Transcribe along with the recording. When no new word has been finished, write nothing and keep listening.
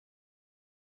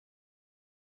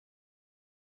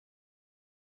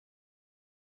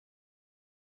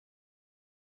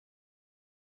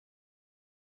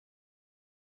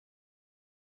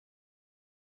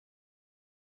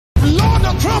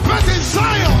in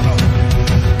Zion,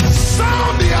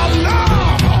 sound the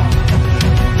alarm.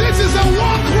 This is a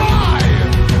war cry.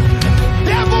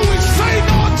 Devil will say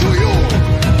no to you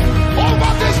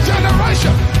over this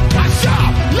generation. Asha,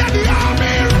 let the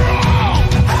army roar.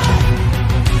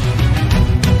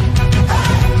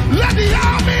 Let the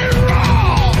army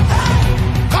roar.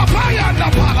 Kapaya na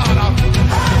palana.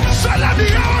 So let the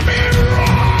army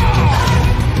roar.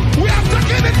 We have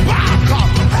taken it back.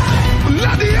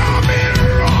 Let the army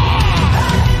roar.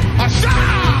 Asha.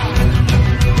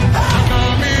 An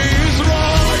army is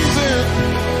rising.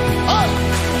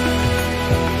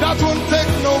 That won't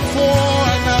take no for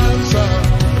an answer.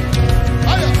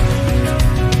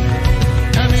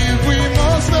 And if we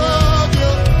must serve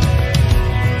you,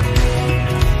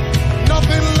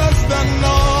 nothing less than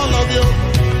all of you.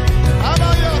 An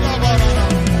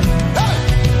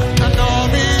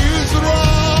army is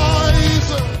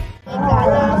rising.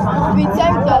 We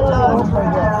thank the Lord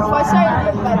for sharing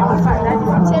the Bible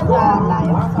that change our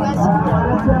life.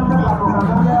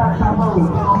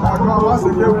 Once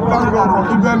again, we thank God for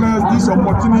giving us this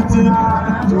opportunity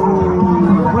to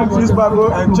bring this Bible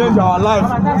and change our life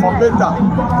for better.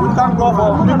 We thank God for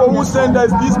people who send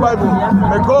us this Bible.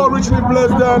 May God richly bless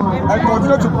them and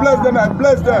continue to bless them and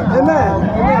bless them. Amen.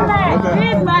 Amen.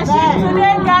 Read machine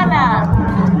today, Ghana.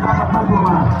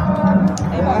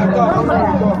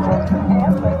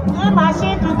 Read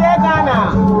machine today, Ghana.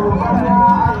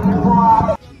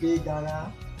 Today,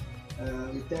 Ghana.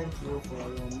 We thank you for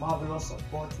your marvelous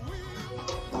support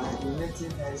by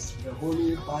donating us the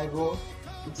Holy Bible,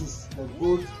 which is the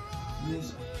good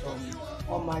news from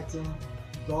Almighty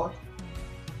God.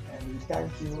 And we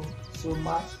thank you so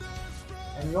much.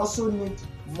 And we also need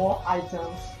more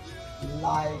items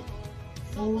like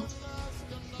food,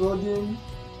 clothing,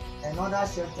 and other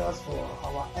shelters for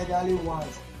our elderly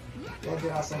ones. But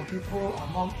there are some people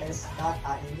among us that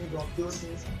are in need of those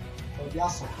things for their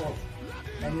support.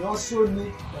 And we also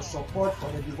need the support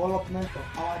for the development of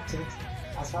our church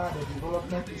as far as the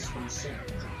development is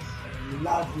concerned. We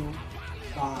love you,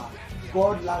 but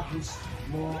God loves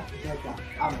you more better.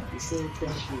 Amen. We say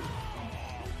thank you.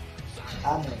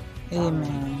 Amen.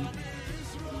 Amen.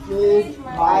 Feed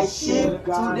my sheep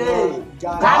today,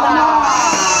 Ghana.